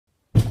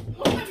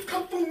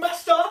Kung Fu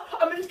Master!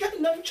 I'm gonna get the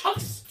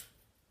nunchucks!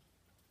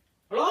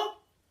 Hello?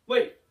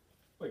 Wait,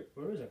 where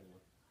is everyone?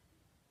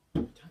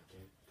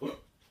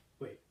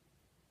 Wait,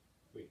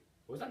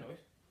 what was that noise?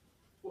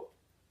 What?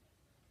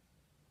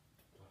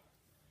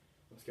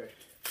 I'm scared.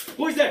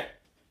 Who is there?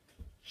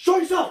 Show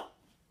yourself!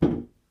 Oh.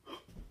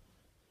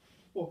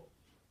 Oh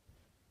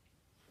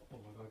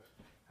my god,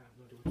 I have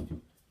no idea what to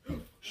do.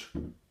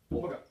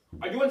 Oh my god,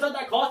 are you inside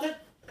that closet?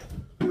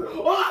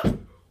 Ah!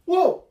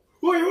 Whoa!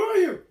 Wait, who are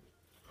you?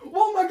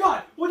 Oh my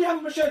god! What do you have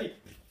a machete?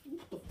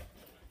 What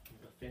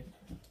the f?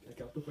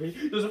 Get out the way.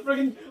 There's a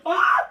friggin'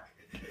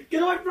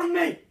 Get away from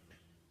me!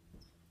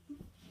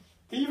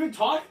 Can you even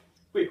talk?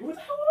 Wait, who the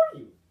hell are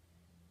you?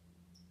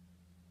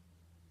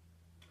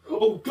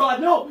 Oh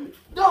god, no!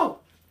 No!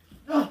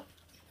 No!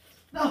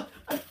 No!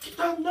 Get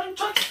down,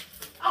 nunchucks!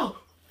 Ow!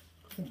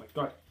 Oh my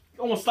god.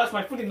 You almost slashed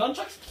my freaking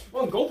nunchucks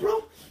on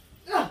GoPro?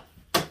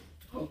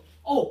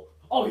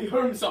 Oh, he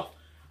hurt himself.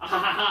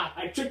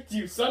 I tricked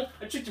you, son.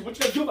 I tricked you. What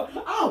you gonna do about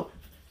it? Ow!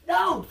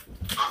 No!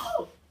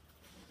 Ow!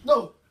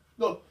 No!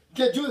 You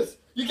can't do this.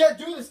 You can't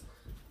do this.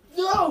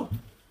 No!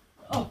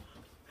 Oh,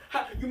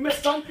 you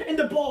missed, son, in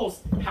the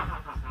balls.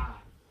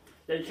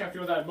 Yeah, you can't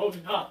feel that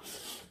emotion, huh?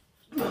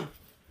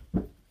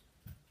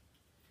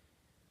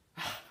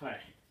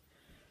 Alright.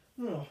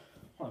 No.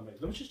 Hold on,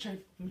 wait. Let me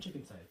check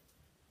inside.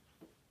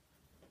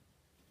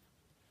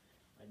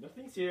 Alright,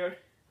 nothing's here.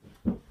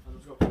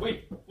 Let's go.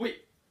 Wait.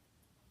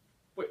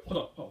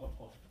 Hold on.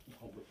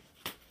 Wait.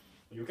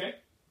 Are you okay?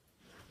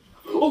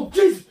 Oh,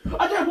 Jesus!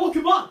 I didn't woke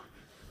him up!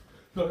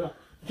 No. You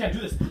can't do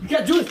this. You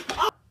can't do this!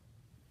 Ha.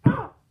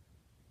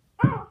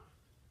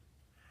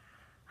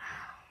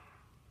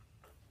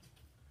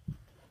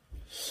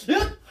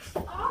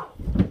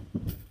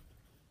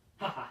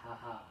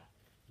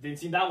 Didn't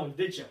see that one,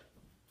 did you?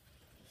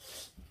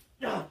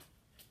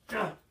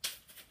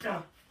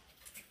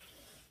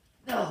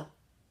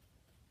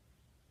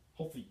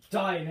 Hopefully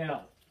die in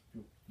hell,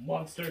 you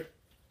monster.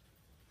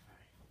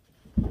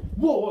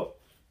 Whoa!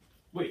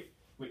 Wait,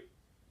 what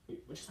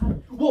just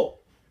happened? Whoa!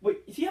 Wait,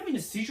 is he having a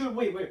seizure?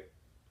 Wait.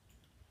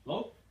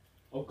 Hello?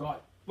 Oh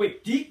god.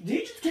 Wait, did he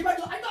just came back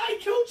to I thought I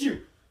killed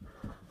you!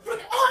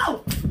 Frick,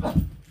 ow!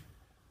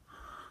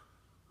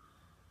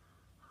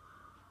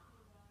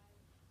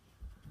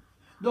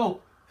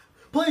 No!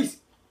 Please!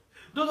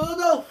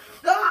 No!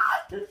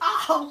 Ah!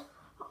 Ow!